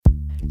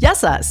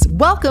Yes, us.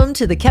 Welcome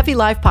to the Kefi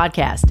Life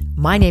Podcast.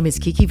 My name is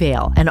Kiki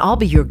Vale, and I'll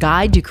be your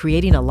guide to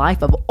creating a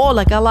life of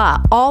Ola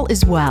Kala, all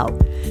is well.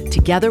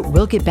 Together,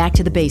 we'll get back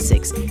to the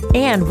basics,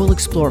 and we'll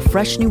explore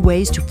fresh new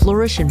ways to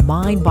flourish in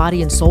mind,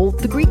 body, and soul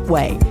the Greek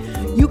way.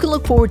 You can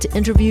look forward to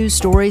interviews,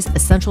 stories,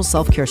 essential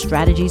self-care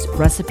strategies,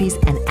 recipes,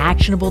 and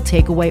actionable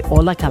takeaway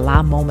Ola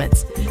Kala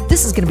moments.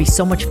 This is going to be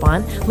so much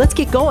fun. Let's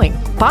get going.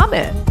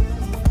 Πάμε!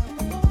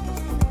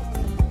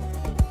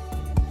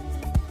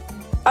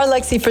 Our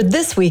lexi for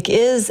this week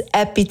is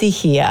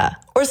epitechia,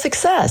 or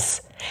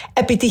success.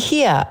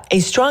 Epitechia, a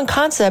strong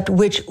concept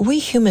which we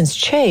humans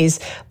chase,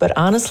 but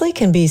honestly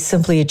can be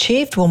simply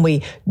achieved when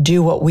we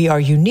do what we are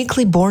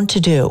uniquely born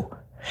to do.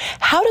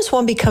 How does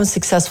one become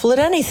successful at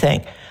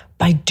anything?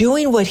 By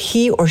doing what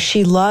he or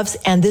she loves,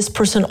 and this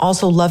person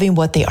also loving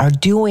what they are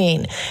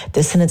doing.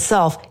 This in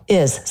itself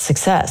is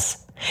success.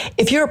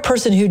 If you're a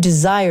person who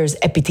desires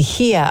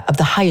epitechia of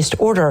the highest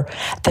order,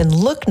 then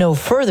look no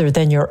further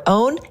than your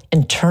own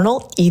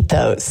internal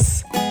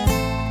ethos.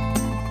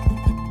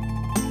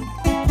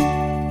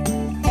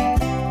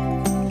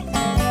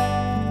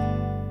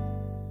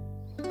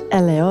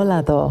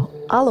 Eleolado,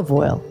 olive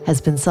oil, has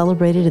been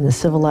celebrated in the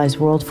civilized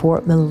world for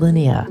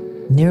millennia.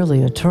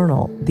 Nearly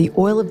eternal, the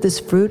oil of this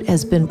fruit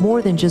has been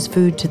more than just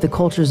food to the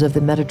cultures of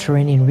the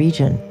Mediterranean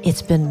region.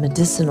 It's been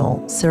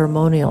medicinal,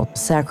 ceremonial,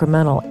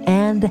 sacramental,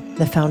 and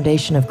the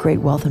foundation of great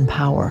wealth and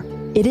power.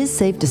 It is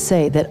safe to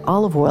say that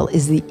olive oil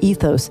is the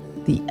ethos,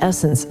 the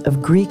essence of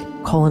Greek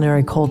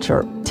culinary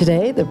culture.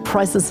 Today, the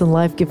priceless and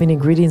life-giving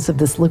ingredients of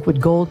this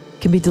liquid gold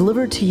can be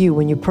delivered to you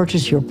when you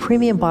purchase your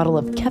premium bottle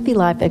of Kefi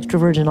Life Extra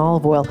Virgin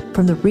Olive Oil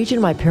from the region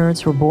my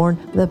parents were born,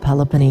 the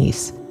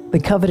Peloponnese. The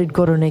coveted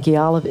Koroneiki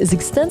olive is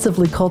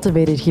extensively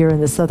cultivated here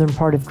in the southern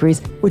part of Greece,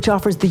 which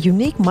offers the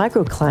unique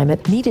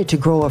microclimate needed to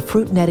grow a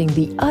fruit netting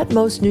the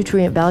utmost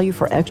nutrient value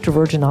for extra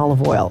virgin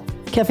olive oil.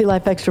 Kefi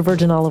Life Extra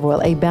Virgin Olive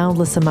Oil, a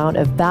boundless amount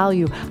of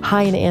value,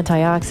 high in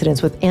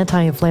antioxidants with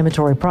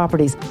anti-inflammatory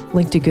properties,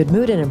 linked to good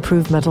mood and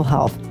improved mental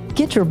health.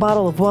 Get your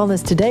bottle of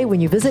wellness today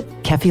when you visit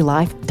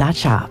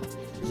kefilife.shop.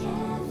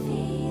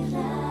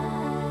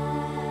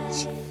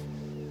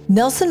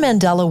 Nelson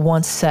Mandela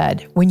once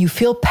said, when you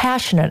feel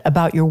passionate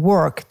about your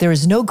work, there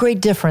is no great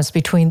difference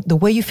between the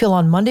way you feel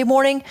on Monday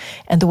morning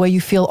and the way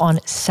you feel on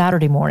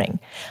Saturday morning.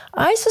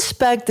 I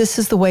suspect this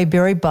is the way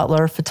Barry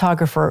Butler,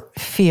 photographer,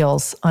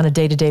 feels on a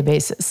day-to-day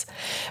basis.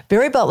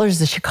 Barry Butler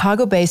is a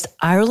Chicago-based,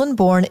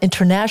 Ireland-born,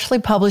 internationally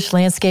published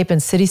landscape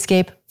and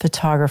cityscape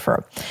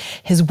photographer.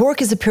 His work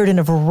has appeared in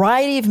a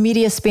variety of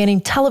media spanning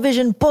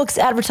television, books,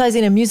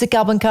 advertising, and music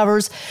album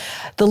covers.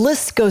 The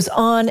list goes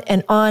on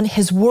and on.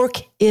 His work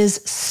is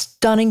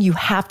stunning. You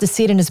have to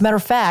see it. And as a matter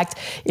of fact,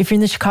 if you're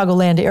in the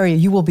Chicagoland area,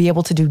 you will be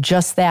able to do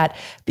just that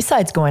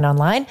besides going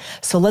online.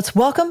 So let's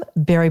welcome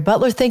Barry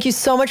Butler. Thank you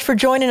so much for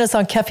joining us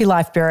on Kefi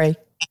Life, Barry.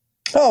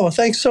 Oh, well,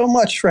 thanks so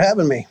much for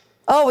having me.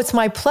 Oh, it's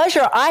my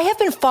pleasure. I have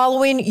been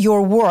following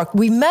your work.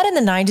 We met in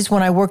the 90s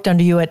when I worked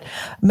under you at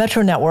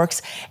Metro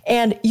Networks,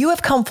 and you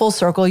have come full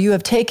circle. You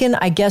have taken,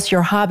 I guess,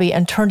 your hobby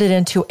and turned it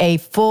into a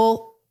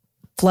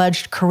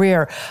full-fledged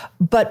career.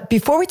 But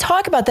before we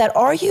talk about that,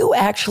 are you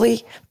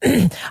actually,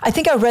 I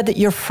think I read that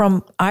you're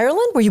from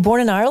Ireland. Were you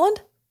born in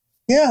Ireland?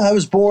 Yeah, I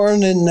was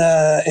born in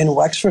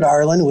Wexford,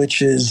 Ireland,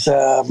 which is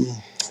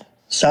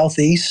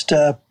southeast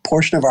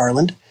portion of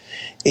Ireland,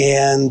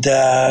 and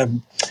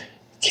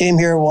came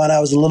here when I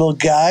was a little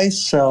guy,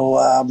 so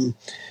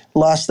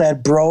lost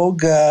that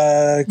brogue,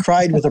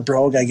 cried with a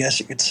brogue, I guess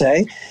you could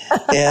say.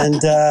 And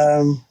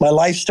my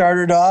life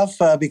started off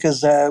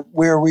because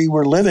where we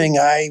were living,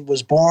 I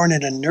was born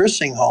in a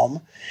nursing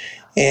home.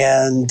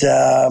 And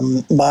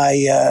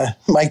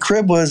my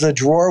crib was a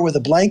drawer with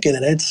a blanket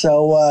in it,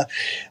 so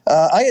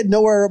I had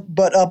nowhere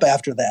but up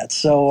after that.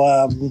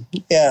 So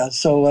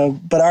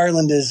but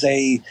Ireland is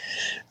a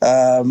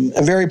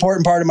very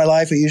important part of my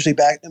life. I usually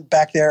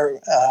back there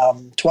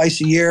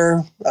twice a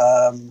year.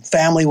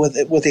 Family, with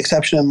the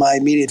exception of my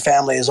immediate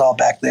family, is all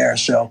back there.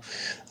 So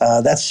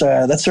that's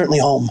certainly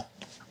home.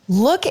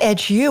 Look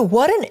at you.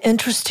 What an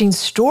interesting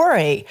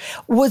story.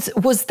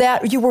 Was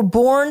that you were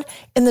born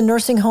in the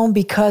nursing home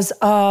because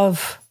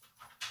of?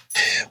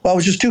 Well, it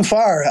was just too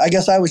far. I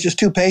guess I was just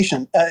too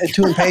impatient.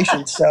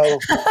 So,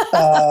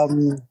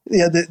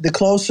 the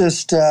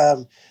closest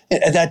at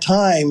that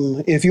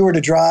time, if you were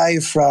to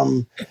drive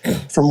from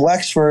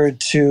Wexford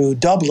to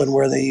Dublin,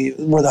 where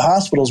the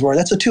hospitals were,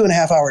 that's a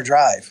 2.5 hour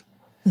drive.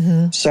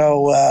 Mm-hmm.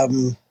 So,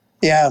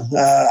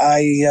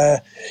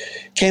 I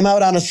came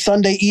out on a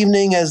Sunday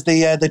evening as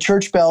the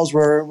church bells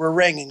were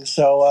ringing.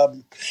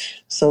 So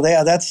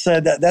that's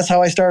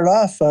how I started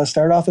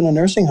off in a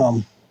nursing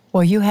home.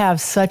 Well, you have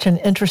such an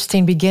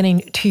interesting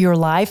beginning to your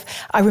life.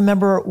 I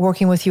remember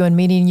working with you and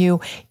meeting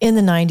you in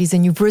the 90s,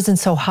 and you've risen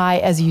so high,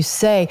 as you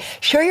say.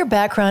 Share your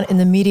background in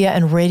the media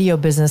and radio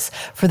business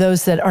for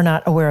those that are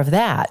not aware of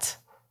that.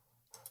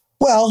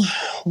 Well,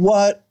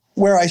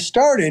 where I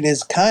started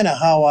is kind of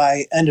how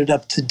I ended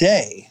up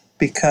today,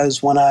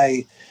 because when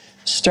I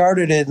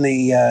started in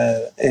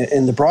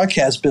the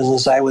broadcast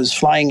business, I was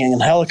flying in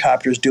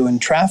helicopters doing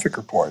traffic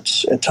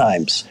reports at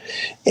times,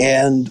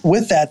 and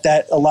with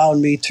that allowed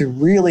me to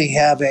really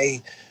have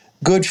a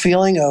good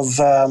feeling of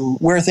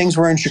where things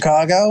were in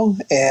Chicago,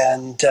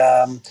 and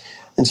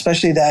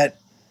especially that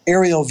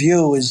aerial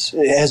view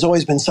has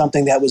always been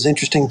something that was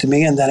interesting to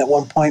me. And then at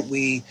one point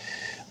we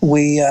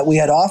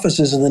had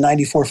offices in the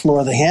 94th floor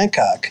of the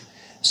Hancock.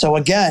 So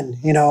again,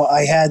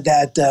 I had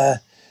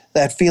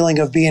that feeling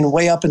of being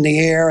way up in the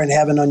air and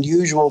having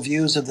unusual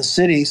views of the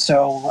city.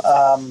 So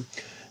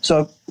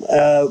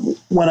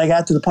when I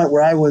got to the point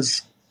where I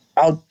was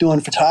out doing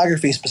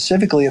photography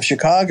specifically of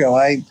Chicago,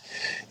 I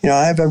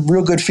have a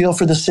real good feel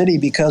for the city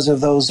because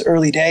of those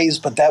early days,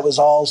 but that was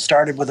all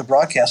started with a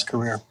broadcast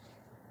career.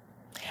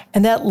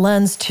 And that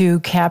lends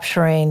to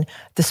capturing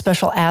the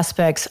special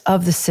aspects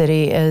of the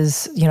city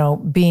as,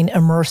 being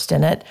immersed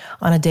in it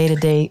on a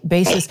day-to-day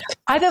basis.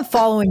 I've been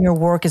following your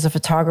work as a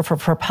photographer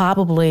for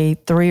probably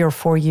 3 or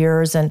 4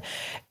 years, and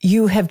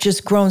you have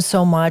just grown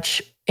so much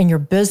in your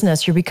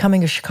business. You're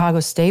becoming a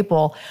Chicago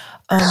staple.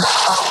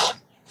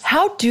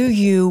 How do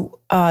you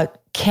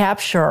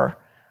capture,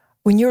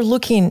 when you're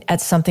looking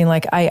at something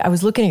like, I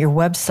was looking at your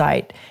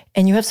website,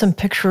 and you have some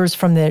pictures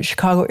from the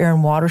Chicago Air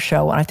and Water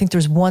Show, and I think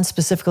there's one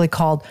specifically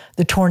called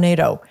The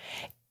Tornado.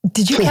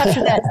 Did you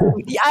capture that?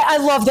 I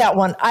love that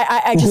one.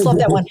 I just love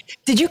that one.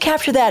 Did you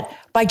capture that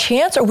by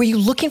chance, or were you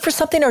looking for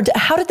something, or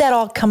how did that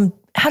all come?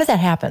 How did that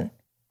happen?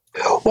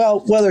 Well,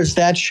 whether it's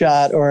that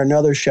shot or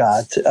another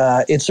shot,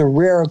 it's a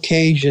rare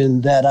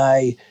occasion that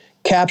I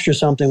capture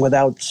something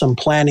without some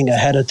planning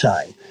ahead of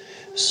time.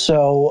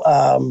 So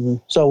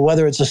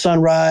whether it's a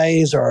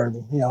sunrise or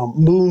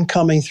moon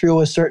coming through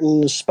a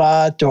certain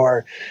spot,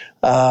 or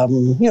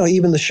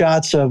even the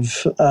shots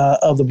of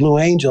the Blue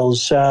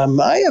Angels,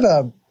 I have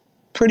a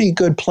pretty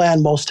good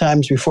plan most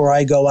times before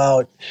I go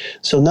out.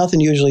 So nothing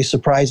usually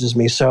surprises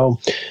me. So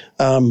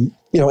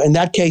in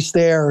that case,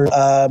 there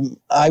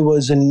I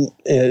was in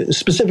a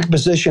specific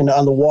position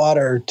on the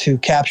water to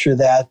capture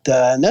that,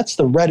 and that's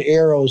the red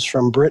arrows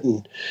from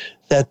Britain.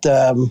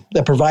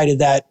 That provided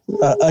that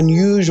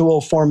unusual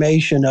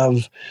formation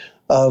of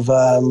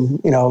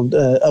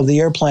the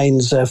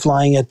airplanes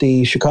flying at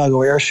the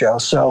Chicago Air Show.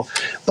 So,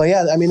 but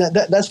yeah, I mean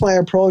that's my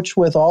approach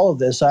with all of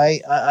this.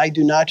 I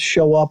do not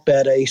show up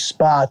at a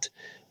spot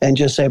and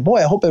just say, "Boy,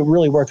 I hope it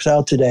really works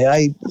out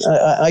today."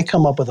 I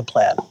come up with a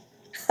plan.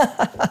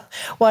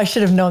 Well, I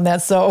should have known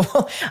that. So,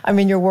 I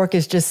mean, your work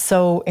is just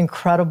so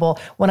incredible.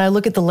 When I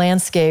look at the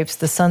landscapes,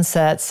 the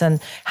sunsets, and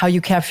how you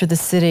capture the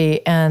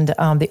city and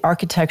the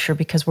architecture,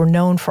 because we're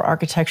known for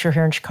architecture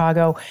here in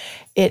Chicago,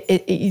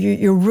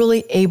 you're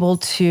really able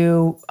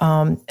to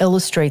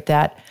illustrate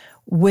that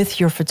with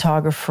your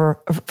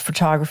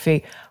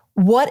photography.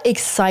 What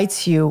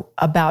excites you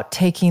about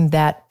taking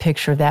that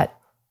picture, that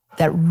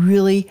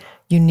really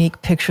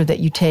unique picture that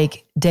you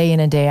take day in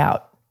and day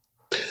out?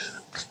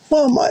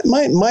 Well,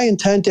 my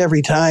intent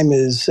every time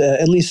is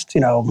at least,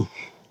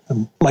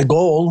 my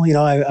goal,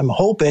 I'm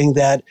hoping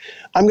that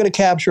I'm going to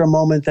capture a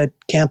moment that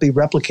can't be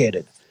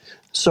replicated.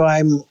 So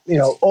I'm,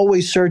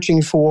 always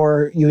searching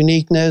for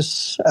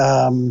uniqueness,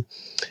 a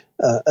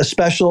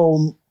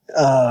special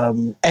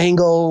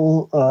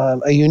angle,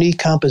 a unique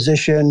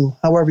composition,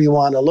 however you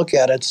want to look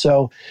at it.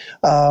 So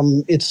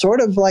it's sort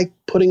of like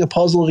putting a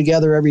puzzle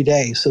together every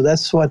day. So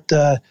that's what,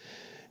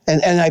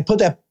 and I put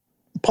that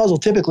puzzle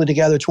typically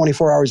together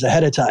 24 hours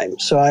ahead of time.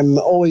 So I'm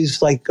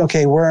always like,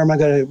 okay, where am I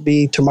going to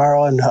be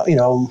tomorrow? And,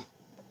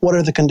 what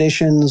are the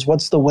conditions?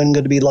 What's the wind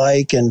going to be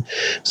like? And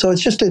so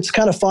it's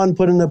kind of fun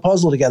putting the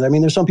puzzle together. I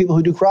mean, there's some people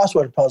who do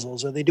crossword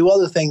puzzles, or they do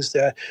other things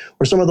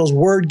or some of those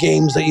word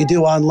games that you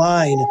do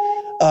online.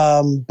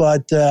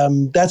 But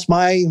that's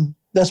my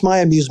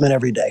amusement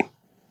every day.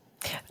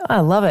 I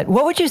love it.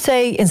 What would you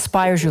say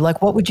inspires you?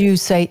 Like, what would you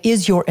say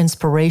is your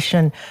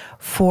inspiration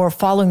for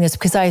following this?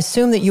 Because I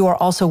assume that you are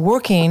also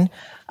working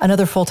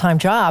another full-time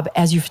job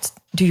as you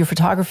do your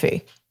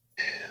photography.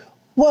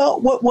 Well,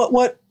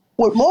 what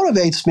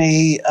motivates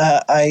me,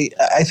 I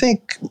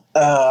think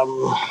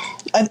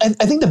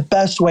I think the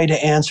best way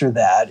to answer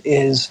that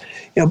is,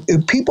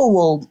 if people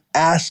will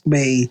ask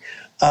me,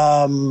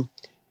 how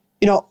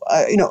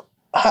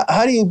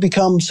do you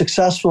become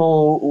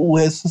successsul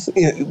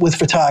with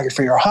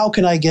photography, or how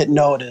can I get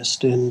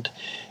noticed, and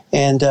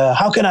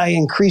how can I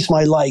increase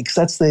my likes?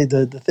 That's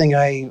the thing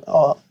I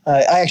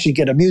actually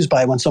get amused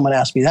by when someone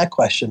asks me that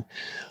question,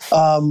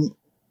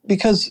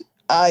 because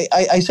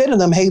I say to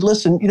them, hey,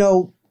 listen,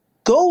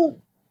 go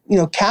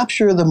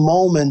capture the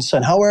moments,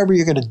 and however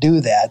you're going to do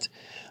that,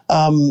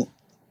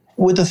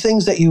 with the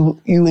things that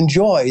you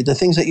enjoy, the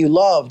things that you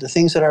love, the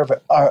things that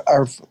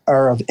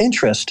are of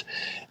interest.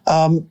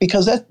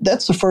 Because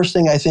that's the first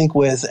thing I think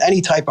with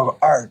any type of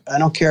art. I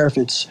don't care if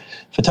it's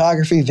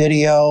photography,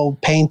 video,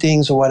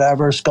 paintings, or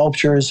whatever,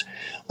 sculptures.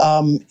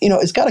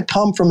 It's got to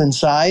come from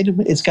inside.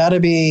 It's got to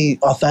be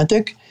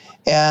authentic.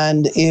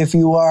 And if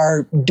you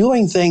are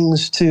doing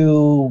things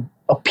to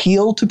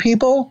appeal to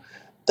people,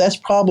 that's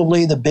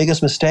probably the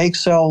biggest mistake.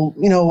 So,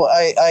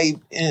 I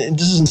and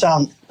this doesn't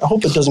sound, I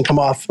hope it doesn't come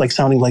off like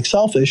sounding like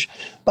selfish,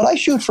 but I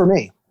shoot for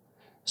me.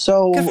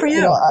 So, good for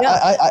you.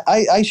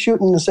 I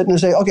shoot and sit and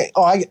say, okay,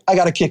 I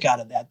got a kick out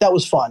of that. That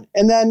was fun.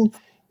 And then,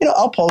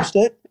 I'll post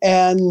it.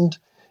 And,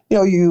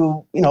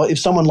 if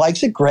someone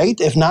likes it, great.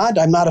 If not,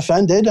 I'm not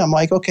offended. I'm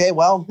like, okay,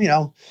 well,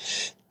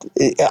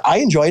 I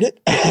enjoyed it.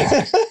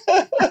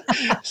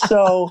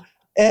 So,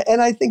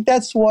 and I think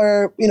that's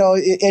where,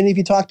 and if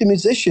you talk to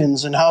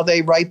musicians and how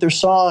they write their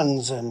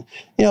songs, and,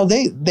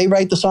 they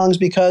write the songs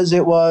because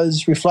it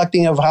was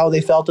reflecting of how they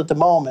felt at the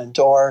moment,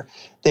 or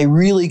they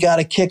really got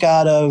a kick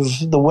out of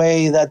the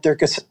way that their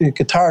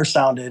guitar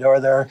sounded or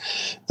the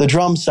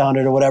drums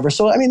sounded or whatever.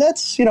 So, I mean,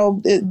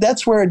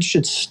 that's where it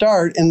should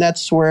start. And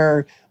that's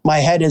where my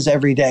head is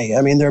every day.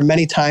 I mean, there are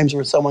many times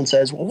where someone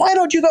says, well, why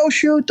don't you go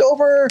shoot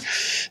over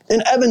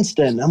in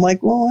Evanston? I'm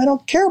like, well, I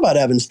don't care about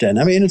Evanston.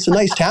 I mean, it's a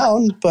nice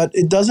town, but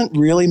it doesn't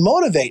really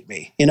motivate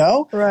me,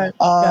 Right.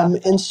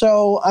 And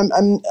so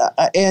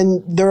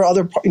and there are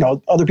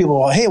other people,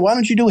 well, hey, why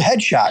don't you do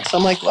headshots?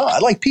 I'm like, well, I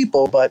like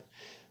people, but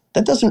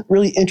that doesn't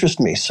really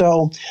interest me.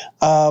 So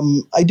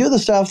I do the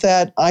stuff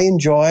that I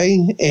enjoy,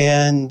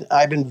 and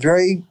I've been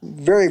very,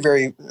 very,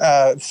 very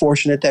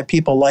fortunate that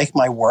people like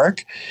my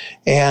work.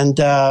 And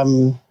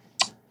but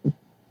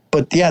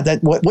yeah,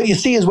 that what you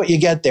see is what you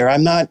get there.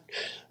 I'm not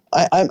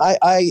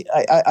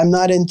I'm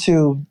not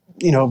into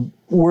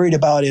worried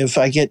about if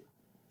I get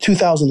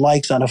 2,000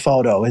 likes on a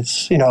photo.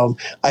 It's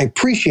I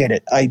appreciate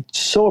it. I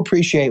so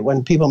appreciate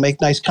when people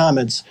make nice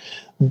comments.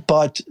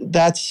 But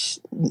that's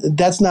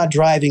not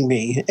driving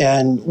me.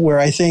 And where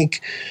I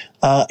think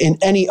in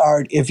any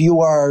art, if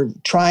you are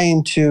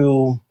trying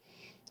to,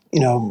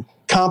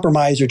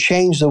 compromise or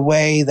change the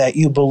way that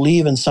you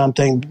believe in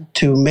something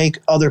to make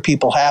other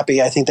people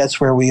happy, I think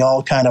that's where we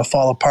all kind of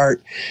fall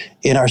apart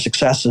in our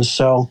successes.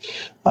 So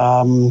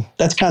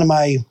that's kind of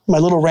my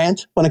little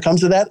rant when it comes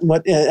to that.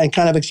 It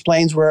kind of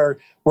explains where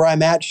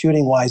I'm at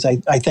shooting wise, I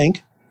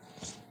think.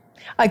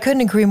 I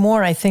couldn't agree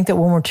more. I think that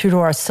when we're true to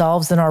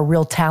ourselves, then our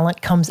real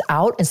talent comes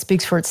out and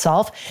speaks for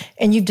itself.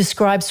 And you've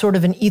described sort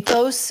of an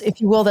ethos, if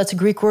you will. That's a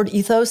Greek word,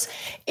 ethos.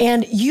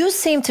 And you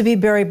seem to be,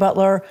 Barry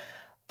Butler,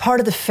 part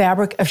of the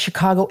fabric of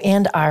Chicago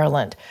and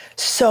Ireland.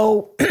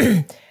 So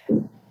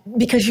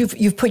because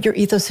you've put your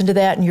ethos into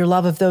that and your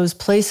love of those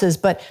places.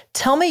 But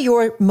tell me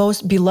your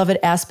most beloved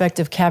aspect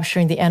of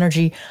capturing the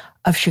energy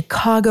of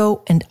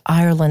Chicago and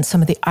Ireland,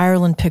 some of the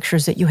Ireland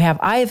pictures that you have.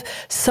 I have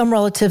some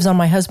relatives on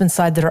my husband's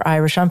side that are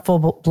Irish. I'm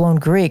full-blown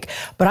Greek,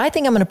 but I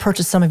think I'm going to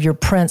purchase some of your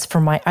prints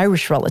for my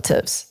Irish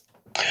relatives.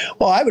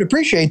 Well, I would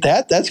appreciate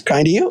that. That's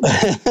kind of you.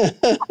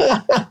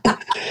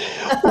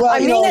 Well, I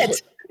mean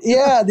it.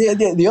 Yeah,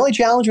 the only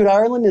challenge with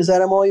Ireland is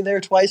that I'm only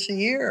there twice a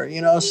year,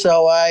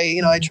 so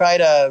I try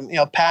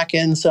to, pack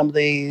in some of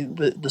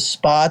the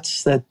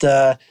spots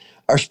that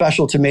are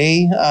special to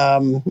me.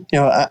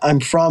 I'm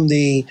from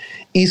the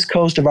east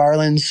coast of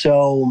Ireland,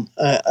 so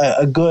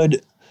a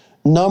good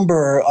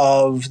number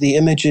of the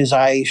images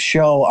I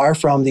show are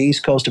from the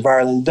east coast of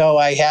Ireland, though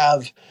I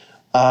have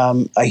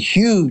a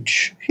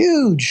huge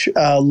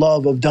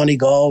love of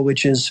Donegal,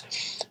 which is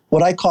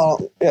what I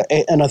call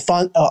an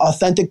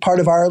authentic part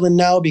of Ireland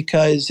now,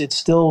 because it's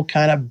still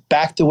kind of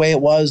back the way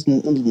it was,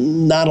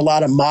 not a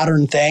lot of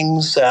modern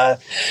things.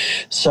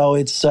 So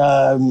it's,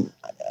 I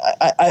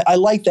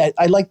like that.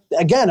 I like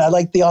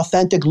the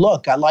authentic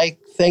look. I like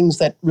things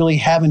that really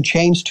haven't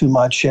changed too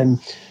much. And,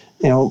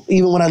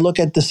 even when I look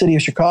at the city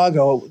of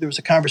Chicago, there was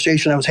a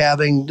conversation I was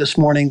having this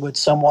morning with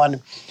someone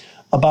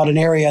about an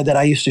area that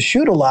I used to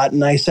shoot a lot.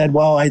 And I said,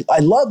 well, I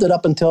loved it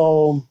up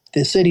until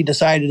the city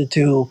decided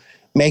to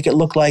make it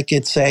look like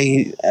it's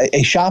a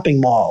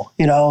shopping mall,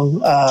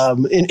 at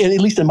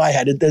least in my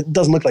head, it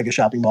doesn't look like a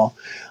shopping mall,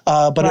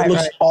 but right,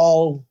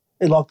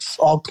 it looks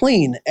all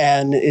clean,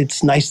 and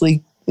it's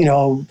nicely,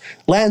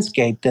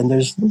 landscaped, and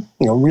there's,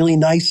 really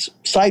nice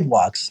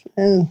sidewalks,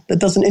 and that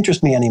doesn't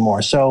interest me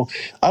anymore. So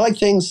I like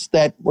things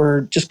that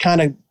were just kind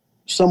of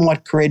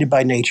somewhat created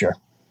by nature.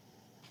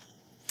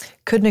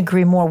 Couldn't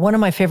agree more. One of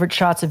my favorite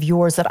shots of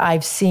yours that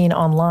I've seen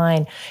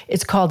online,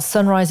 it's called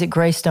Sunrise at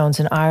Greystones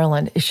in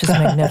Ireland. It's just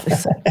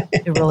magnificent.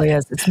 It really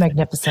is. It's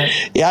magnificent.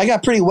 Yeah, I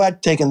got pretty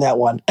wet taking that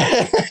one.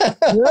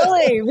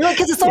 Really?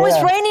 Because it's always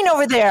raining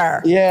over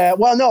there. Yeah.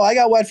 Well, no, I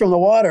got wet from the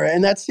water.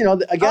 And that's,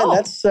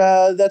 that's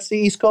the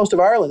east coast of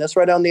Ireland. That's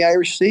right on the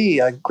Irish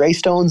Sea.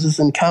 Greystones is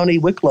in County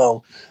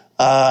Wicklow.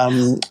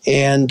 I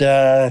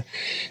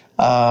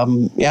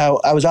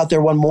was out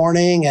there one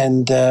morning,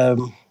 and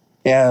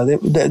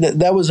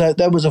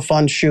that was a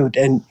fun shoot.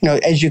 And,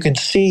 as you can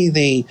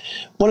see,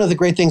 one of the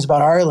great things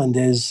about Ireland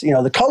is,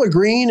 the color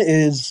green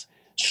is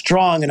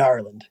strong in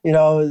Ireland,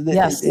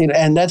 yes.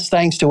 And that's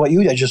thanks to what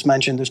you just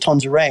mentioned. There's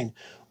tons of rain.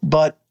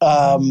 But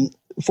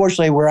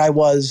fortunately, where I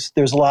was,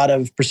 there's a lot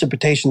of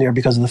precipitation there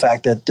because of the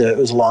fact that it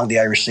was along the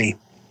Irish Sea.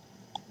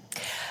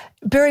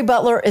 Barry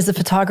Butler is a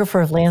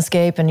photographer of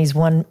landscape, and he's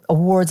won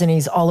awards, and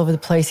he's all over the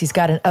place. He's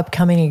got an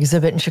upcoming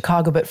exhibit in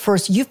Chicago. But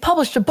first, you've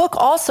published a book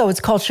also. It's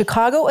called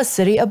Chicago, A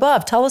City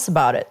Above. Tell us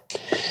about it.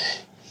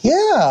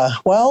 Yeah,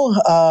 well,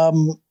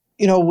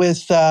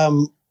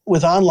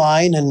 with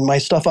online and my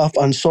stuff up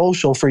on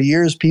social for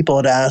years, people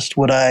had asked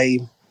would I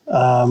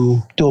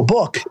do a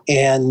book,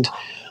 and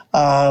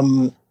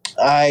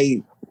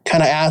I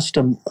kind of asked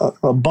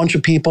a bunch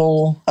of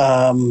people,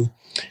 a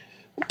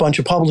bunch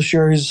of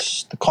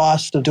publishers, the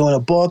cost of doing a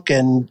book,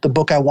 and the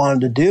book I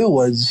wanted to do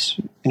was,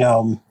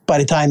 by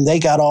the time they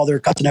got all their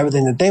cuts and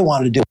everything that they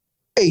wanted to do,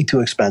 way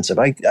too expensive.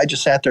 I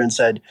just sat there and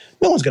said,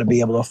 no one's going to be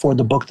able to afford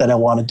the book that I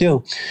want to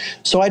do.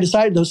 So I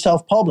decided to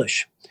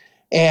self-publish.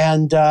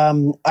 And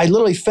I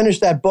literally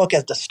finished that book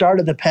at the start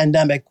of the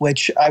pandemic,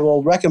 which I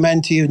will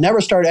recommend to you.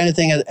 Never start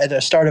anything at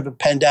the start of a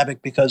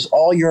pandemic, because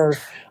all your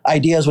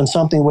ideas when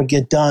something would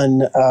get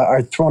done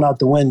are thrown out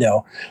the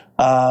window.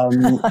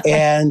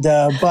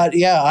 But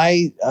yeah,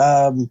 I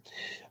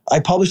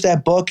published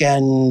that book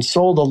and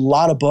sold a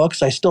lot of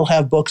books. I still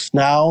have books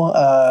now.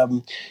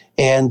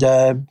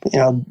 There's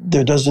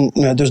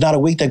not a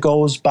week that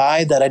goes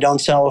by that I don't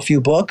sell a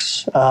few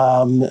books,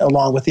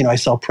 along with, I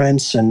sell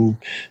prints and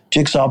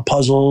jigsaw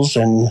puzzles,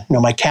 and,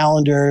 my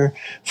calendar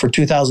for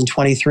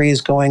 2023 is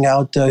going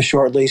out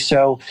shortly.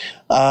 So,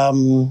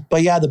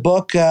 but yeah, the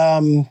book,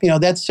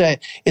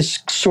 it's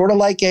sort of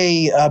like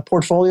a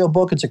portfolio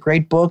book. It's a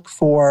great book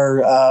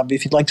for,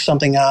 if you'd like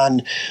something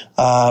on,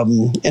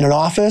 in an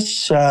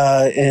office,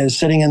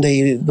 sitting in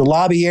the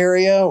lobby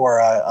area,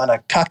 or on a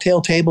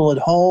cocktail table at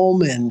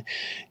home, and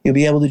you'll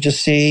be able to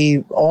just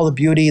see all the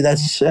beauty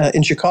that's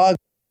in Chicago.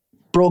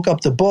 Broke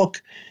up the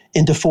book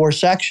into 4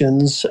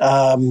 sections: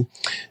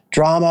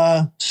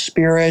 drama,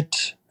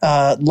 spirit,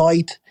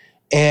 light,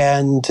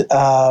 and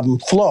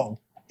flow.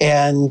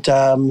 And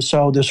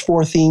so there's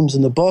 4 themes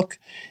in the book.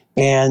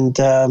 And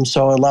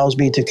so it allows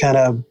me to kind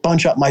of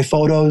bunch up my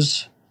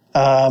photos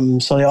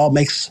so they all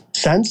make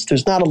sense.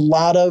 There's not a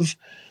lot of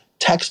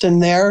text in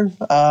there.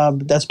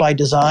 That's by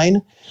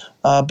design.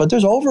 But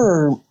there's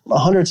over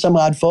 100 some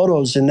odd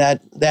photos in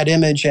that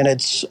image, and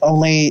it's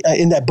only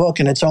in that book,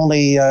 and it's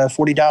only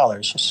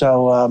 $40.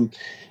 So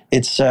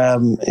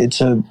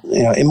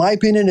in my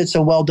opinion, it's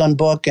a well done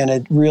book, and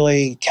it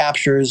really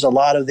captures a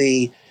lot of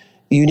the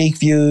unique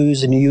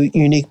views and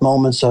unique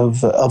moments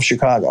of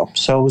Chicago.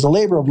 So it was a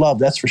labor of love,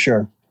 that's for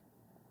sure.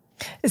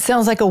 It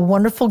sounds like a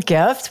wonderful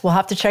gift. We'll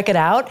have to check it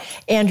out.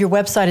 And your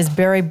website is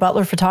Barry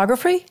Butler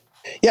Photography?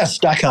 Yes,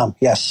 .com.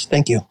 Yes,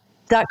 thank you.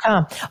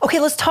 .com. Okay,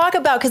 let's talk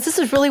about, because this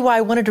is really why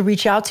I wanted to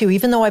reach out to you,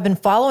 even though I've been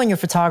following your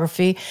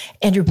photography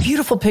and your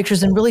beautiful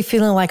pictures and really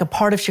feeling like a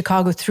part of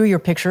Chicago through your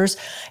pictures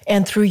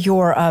and through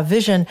your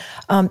vision.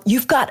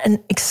 You've got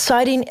an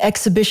exciting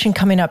exhibition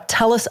coming up.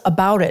 Tell us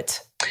about it.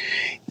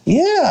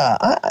 Yeah,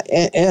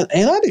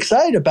 and I'm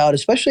excited about it,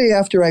 especially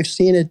after I've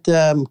seen it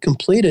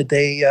completed.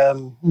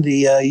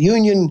 The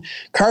union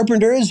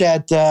carpenters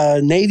at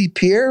Navy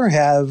Pier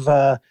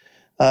have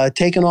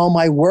taken all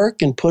my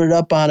work and put it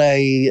up on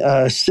a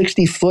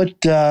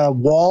 60-foot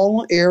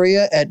wall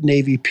area at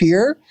Navy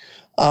Pier.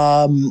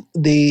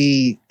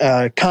 The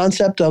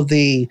concept of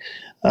the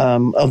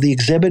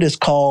exhibit is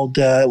called,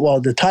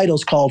 the title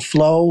is called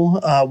Flow,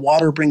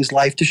 Water Brings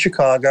Life to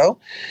Chicago.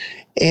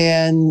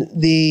 And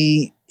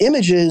the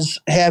images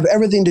have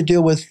everything to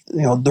do with,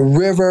 the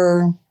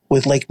river,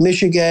 with Lake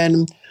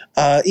Michigan,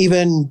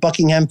 even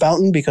Buckingham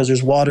Fountain, because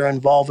there's water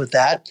involved with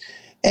that.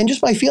 And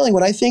just my feeling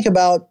when I think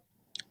about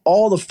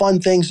all the fun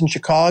things in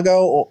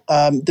Chicago,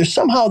 there's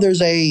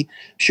a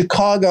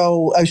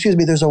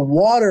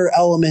water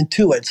element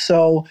to it.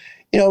 So,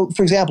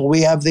 for example,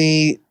 we have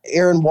the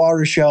Air and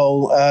Water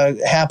Show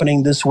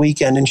happening this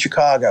weekend in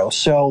Chicago.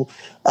 So,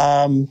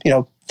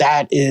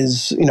 that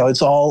is,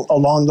 it's all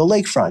along the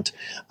lakefront.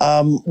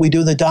 We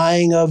do the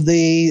dyeing of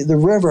the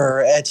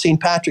river at St.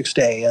 Patrick's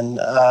Day, and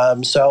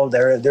so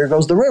there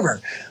goes the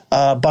river.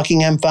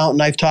 Buckingham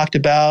Fountain I've talked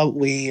about.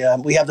 We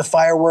have the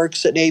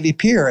fireworks at Navy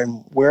Pier,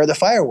 and where are the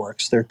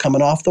fireworks? They're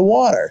coming off the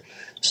water.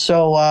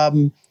 So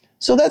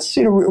that's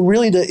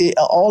really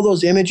all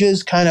those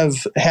images kind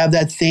of have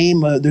that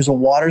theme. There's a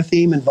water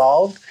theme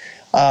involved.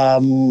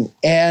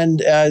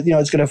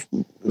 It's going to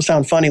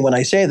sound funny when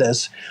I say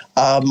this.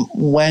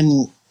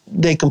 When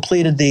they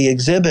completed the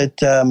exhibit,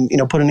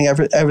 putting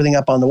everything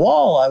up on the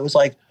wall, I was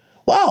like,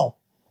 wow,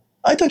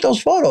 I took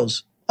those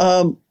photos.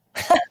 Those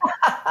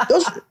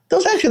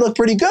actually look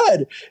pretty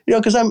good,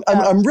 because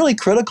I'm really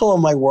critical of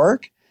my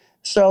work.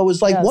 So it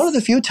was like one of the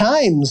few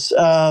times,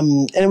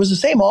 and it was the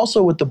same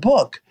also with the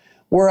book,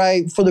 where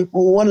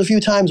one of the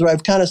few times where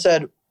I've kind of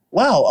said,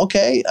 wow,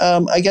 okay,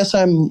 I guess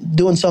I'm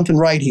doing something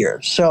right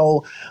here.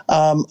 So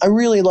I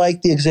really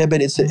like the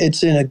exhibit.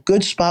 It's in a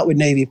good spot with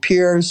Navy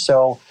Pier,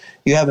 so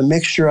you have a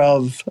mixture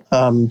of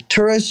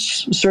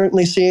tourists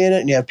certainly seeing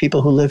it, and you have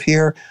people who live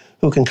here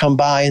who can come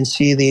by and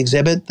see the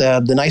exhibit.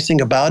 The nice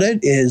thing about it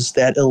is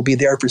that it'll be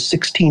there for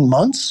 16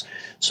 months.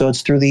 So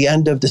it's through the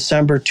end of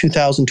December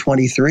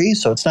 2023.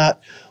 So it's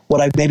not what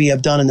I maybe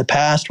have done in the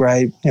past where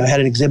I had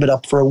an exhibit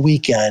up for a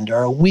weekend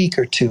or a week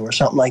or two or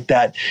something like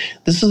that.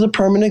 This is a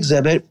permanent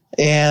exhibit.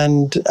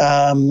 And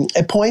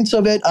at points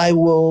of it, I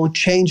will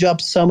change up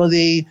some of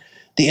the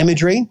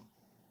imagery.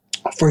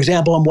 For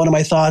example, one of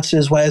my thoughts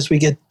is as we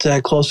get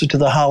closer to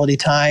the holiday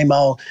time,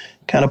 I'll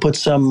kind of put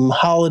some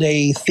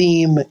holiday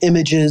theme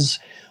images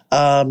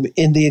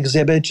in the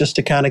exhibit just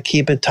to kind of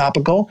keep it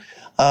topical.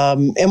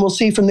 And we'll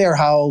see from there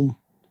how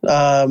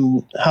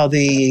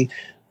the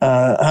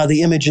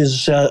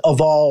images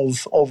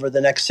evolve over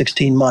the next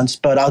 16 months.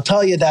 But I'll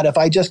tell you that if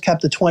I just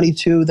kept the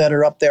 22 that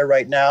are up there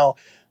right now,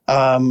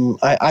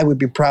 I would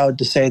be proud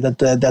to say that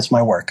that's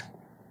my work.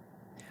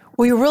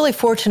 Well, you're really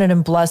fortunate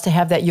and blessed to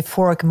have that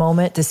euphoric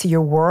moment to see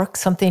your work,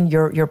 something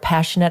you're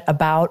passionate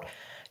about,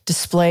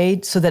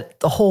 displayed so that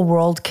the whole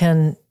world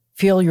can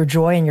feel your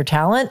joy and your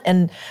talent.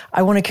 And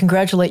I want to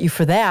congratulate you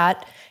for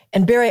that.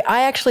 And Barry,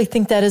 I actually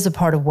think that is a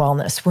part of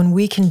wellness. When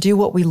we can do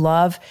what we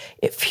love,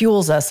 it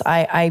fuels us.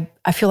 I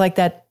feel like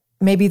that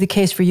may be the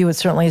case for you. It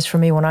certainly is for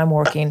me when I'm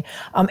working.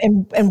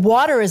 And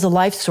water is a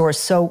life source.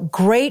 So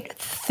great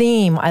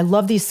theme. I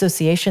love the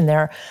association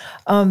there.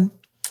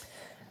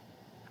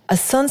 A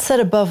sunset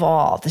above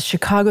all, the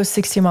Chicago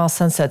 60-mile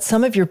sunset.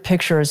 Some of your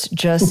pictures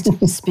just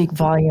speak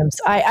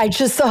volumes. I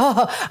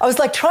was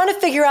like trying to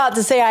figure out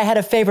to say I had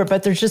a favorite,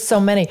 but there's just so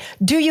many.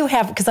 Do you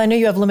have, because I know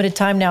you have limited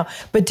time now,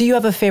 but do you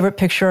have a favorite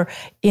picture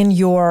in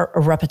your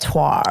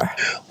repertoire?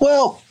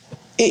 Well,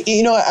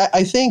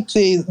 I think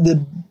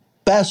the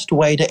best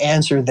way to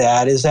answer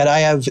that is that I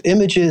have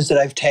images that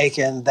I've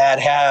taken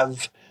that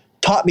have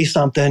taught me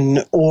something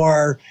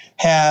or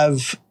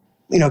have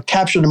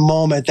captured a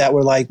moment that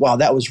were like, wow,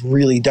 that was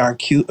really darn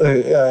cute,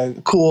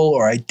 cool,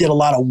 or I did a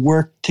lot of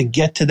work to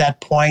get to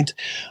that point.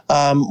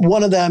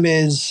 One of them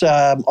is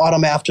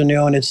Autumn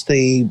Afternoon. It's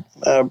the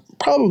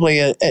probably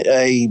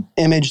a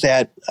image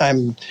that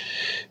I'm,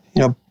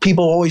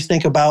 people always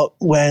think about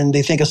when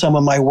they think of some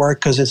of my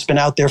work because it's been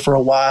out there for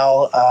a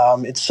while.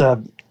 It's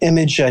an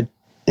image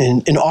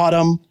in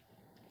autumn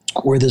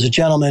where there's a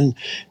gentleman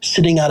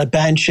sitting on a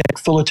bench at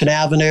Fullerton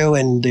Avenue,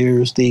 and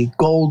there's the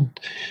gold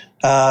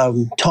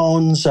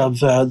tones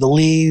of the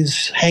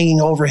leaves hanging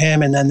over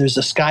him, and then there's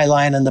the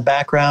skyline in the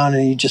background,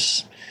 and you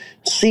just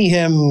see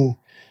him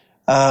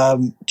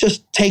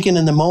just taken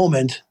in the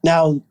moment.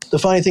 Now, the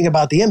funny thing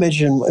about the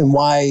image and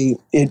why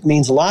it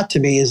means a lot to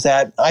me is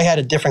that I had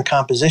a different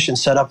composition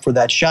set up for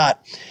that shot.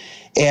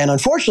 And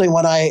unfortunately,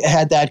 when I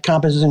had that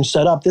composition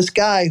set up, this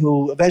guy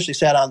who eventually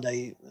sat on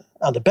the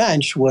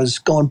bench was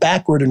going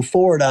backward and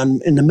forward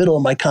in the middle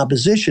of my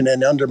composition,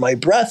 and under my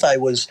breath, I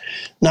was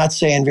not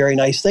saying very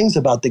nice things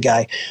about the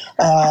guy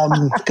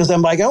because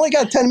I'm like, I only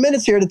got 10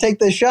 minutes here to take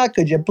this shot.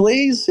 Could you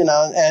please, and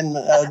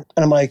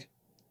I'm like,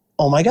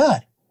 oh my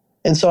God.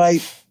 And so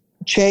I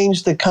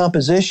changed the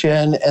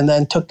composition and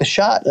then took the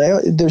shot.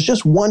 There's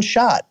just one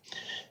shot.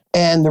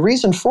 And the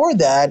reason for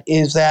that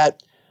is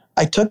that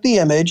I took the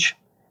image,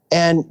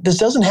 and this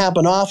doesn't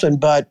happen often,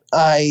 but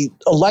I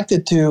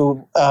elected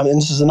to, and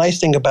this is a nice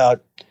thing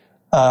about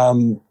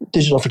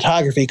digital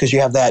photography because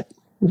you have that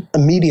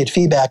immediate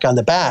feedback on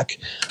the back.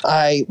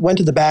 I went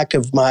to the back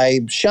of my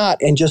shot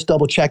and just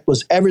double checked,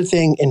 was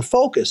everything in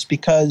focus,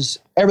 because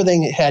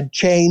everything had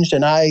changed,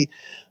 and I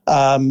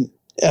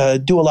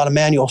do a lot of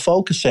manual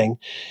focusing.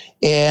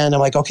 And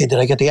I'm like, okay, did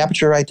I get the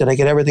aperture right? Did I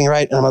get everything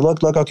right? And I'm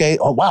like, look, okay.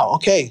 Oh, wow,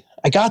 okay,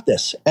 I got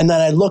this. And then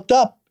I looked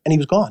up, and he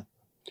was gone.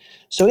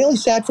 So he only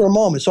sat for a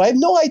moment. So I have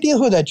no idea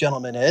who that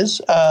gentleman is,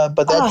 but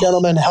that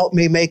gentleman helped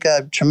me make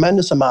a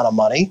tremendous amount of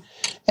money.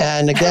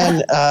 And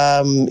again,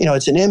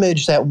 it's an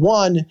image that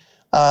was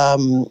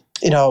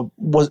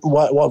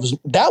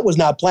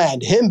not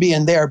planned, him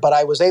being there, but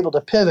I was able to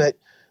pivot,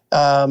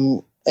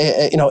 in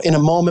a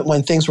moment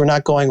when things were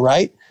not going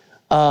right,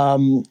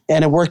 and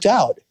it worked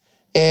out.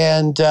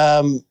 And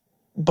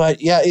but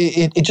yeah,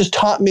 it just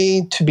taught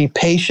me to be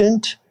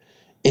patient.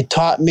 It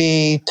taught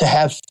me to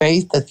have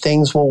faith that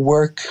things will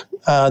work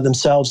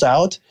themselves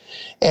out.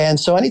 And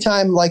so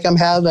anytime like I'm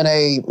having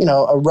a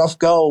rough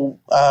go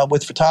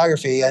with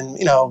photography, and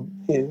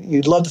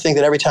you'd love to think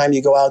that every time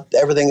you go out,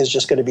 everything is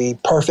just going to be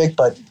perfect,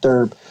 but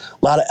there are a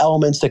lot of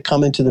elements that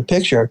come into the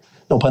picture,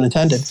 no pun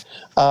intended.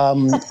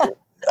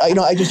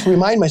 I just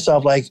remind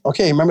myself, like,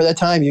 okay, remember that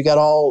time you got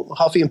all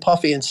huffy and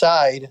puffy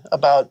inside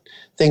about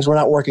things were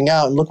not working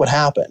out, and look what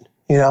happened.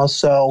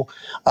 So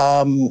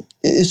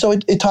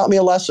it taught me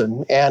a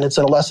lesson, and it's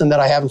a lesson that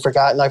I haven't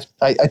forgotten.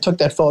 I took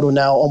that photo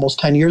now almost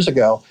 10 years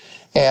ago,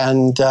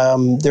 and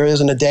there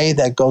isn't a day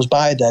that goes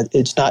by that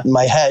it's not in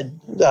my head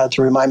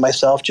to remind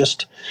myself,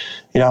 just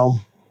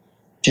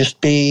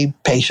be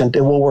patient.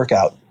 It will work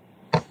out.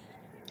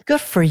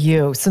 Good for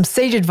you. Some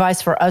sage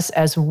advice for us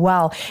as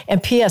well.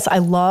 And P.S., I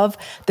love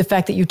the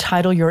fact that you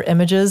title your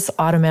images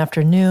Autumn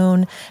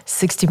Afternoon,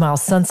 60-Mile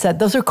Sunset.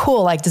 Those are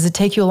cool. Like, does it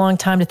take you a long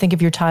time to think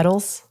of your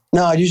titles?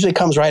 No, it usually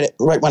comes right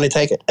when I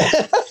take it.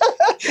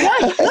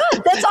 Good.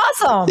 That's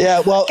awesome.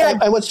 Yeah, well,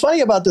 and what's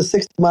funny about the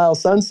 60-mile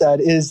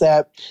sunset is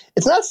that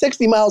it's not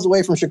 60 miles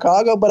away from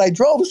Chicago, but I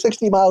drove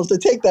 60 miles to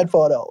take that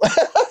photo.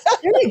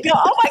 There you go.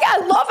 Oh my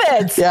God, I love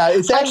it. Yeah,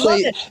 it's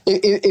actually,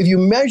 if you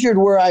measured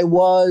where I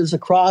was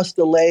across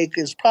the lake,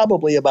 it's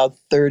probably about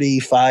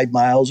 35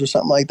 miles or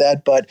something like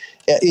that. But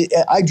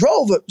I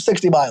drove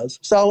 60 miles.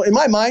 So in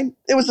my mind,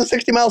 it was the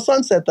 60-mile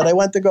sunset that I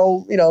went to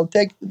go,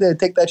 take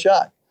that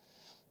shot.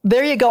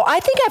 There you go. I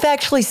think I've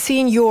actually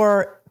seen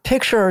your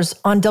pictures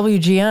on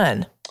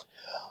WGN.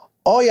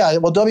 Oh, yeah.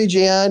 Well,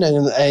 WGN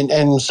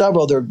and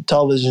several other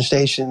television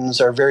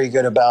stations are very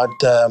good about,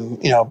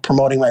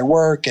 promoting my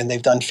work, and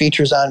they've done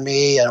features on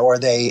me, or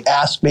they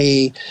ask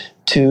me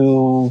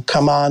to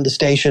come on the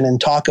station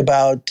and talk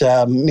about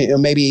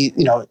maybe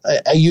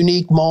a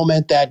unique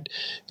moment that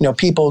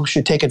people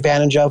should take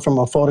advantage of from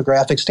a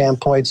photographic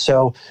standpoint.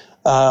 So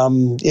all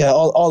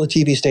the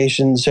TV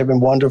stations have been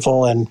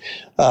wonderful, and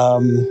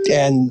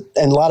a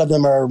lot of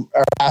them are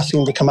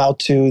asking to come out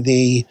to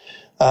the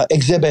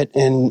exhibit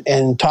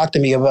and talk to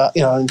me about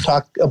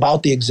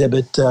the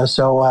exhibit.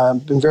 So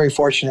I've been very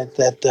fortunate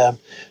that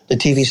the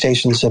TV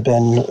stations have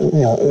been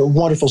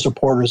wonderful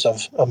supporters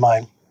of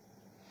mine.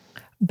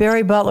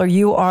 Barry Butler,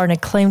 you are an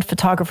acclaimed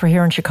photographer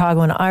here in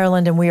Chicago and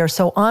Ireland, and we are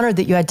so honored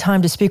that you had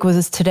time to speak with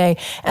us today.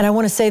 And I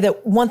want to say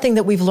that one thing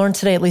that we've learned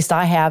today, at least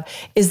I have,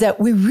 is that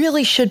we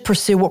really should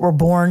pursue what we're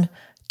born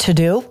to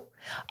do.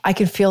 I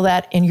can feel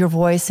that in your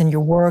voice and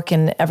your work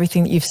and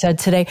everything that you've said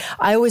today.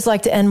 I always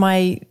like to end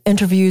my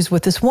interviews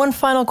with this one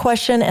final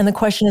question, and the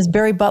question is,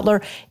 Barry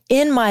Butler,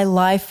 in my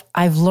life,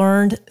 I've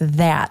learned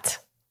that.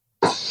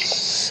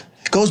 It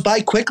goes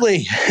by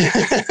quickly.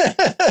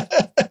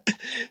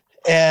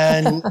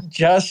 And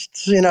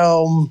just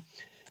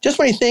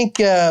when you think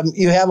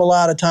you have a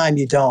lot of time,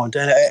 you don't.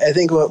 And I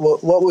think what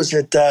was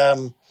it?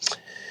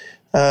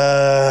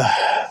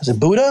 Was it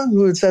Buddha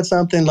who had said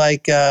something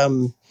like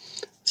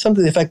something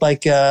to the effect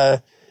like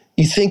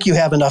you think you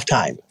have enough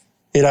time,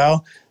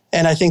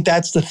 And I think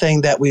that's the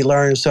thing that we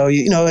learn. So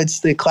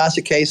it's the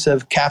classic case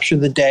of capture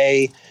the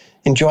day,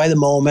 enjoy the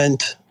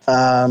moment.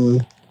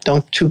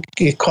 Don't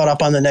get caught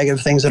up on the negative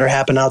things that are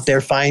happening out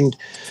there. Find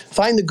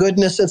the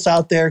goodness that's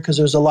out there, because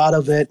there's a lot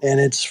of it, and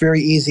it's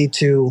very easy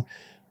to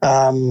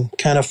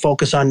kind of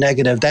focus on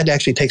negative. That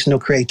actually takes no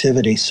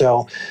creativity.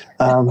 So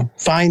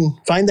find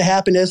the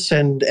happiness,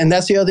 and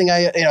that's the other thing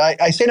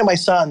I say to my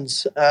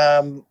sons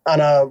on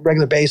a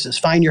regular basis: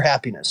 find your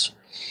happiness.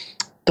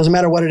 Doesn't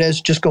matter what it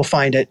is, just go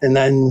find it, and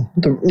then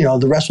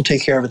the rest will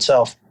take care of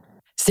itself.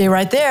 Stay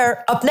right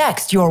there. Up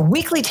next, your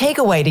weekly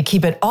takeaway to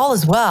keep it all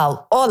as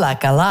well. Ola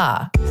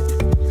Kala.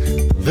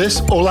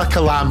 This Ola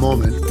Kala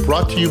moment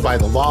brought to you by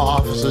the law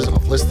offices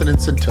of Liston and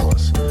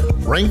Centillus.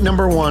 Ranked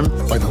number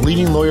 1 by the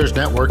leading lawyers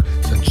network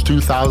since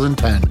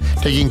 2010,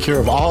 taking care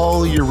of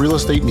all your real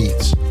estate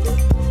needs.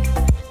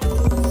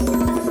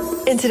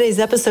 In today's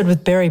episode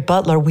with Barry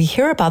Butler, we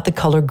hear about the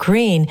color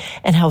green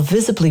and how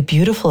visibly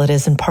beautiful it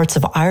is in parts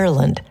of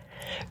Ireland.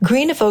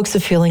 Green evokes a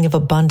feeling of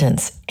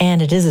abundance,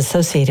 and it is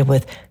associated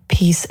with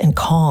peace and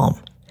calm.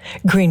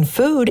 Green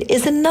food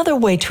is another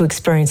way to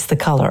experience the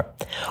color.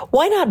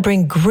 Why not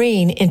bring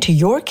green into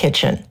your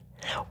kitchen?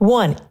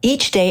 1,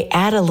 each day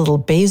add a little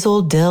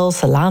basil, dill,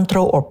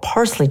 cilantro, or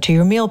parsley to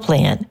your meal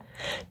plan.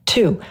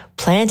 2,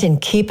 plant and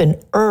keep an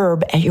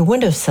herb at your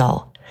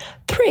windowsill.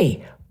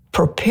 3,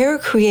 prepare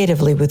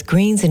creatively with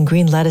greens and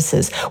green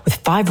lettuces. With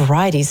 5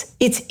 varieties,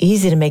 it's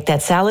easy to make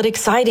that salad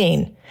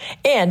exciting.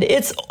 And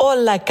it's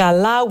Ola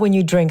Kala when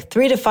you drink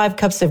 3 to 5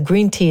 cups of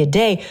green tea a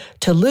day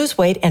to lose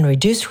weight and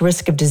reduce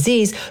risk of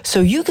disease,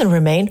 so you can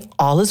remain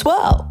all as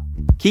well.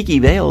 Kiki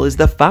Vale is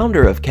the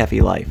founder of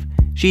Kefi Life.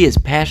 She is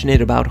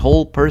passionate about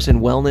whole person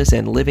wellness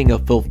and living a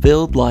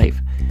fulfilled life.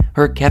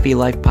 Her Kefi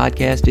Life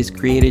podcast is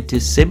created to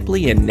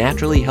simply and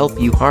naturally help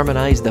you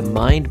harmonize the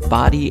mind,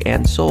 body,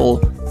 and soul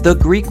the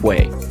Greek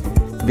way.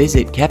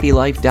 Visit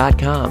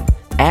KefiLife.com,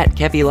 at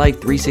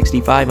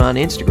KefiLife365 on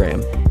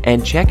Instagram,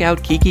 and check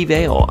out Kiki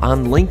Vale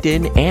on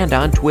LinkedIn and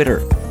on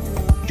Twitter.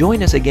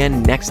 Join us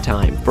again next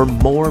time for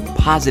more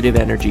positive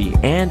energy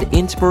and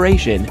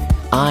inspiration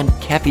on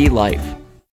Kefi Life.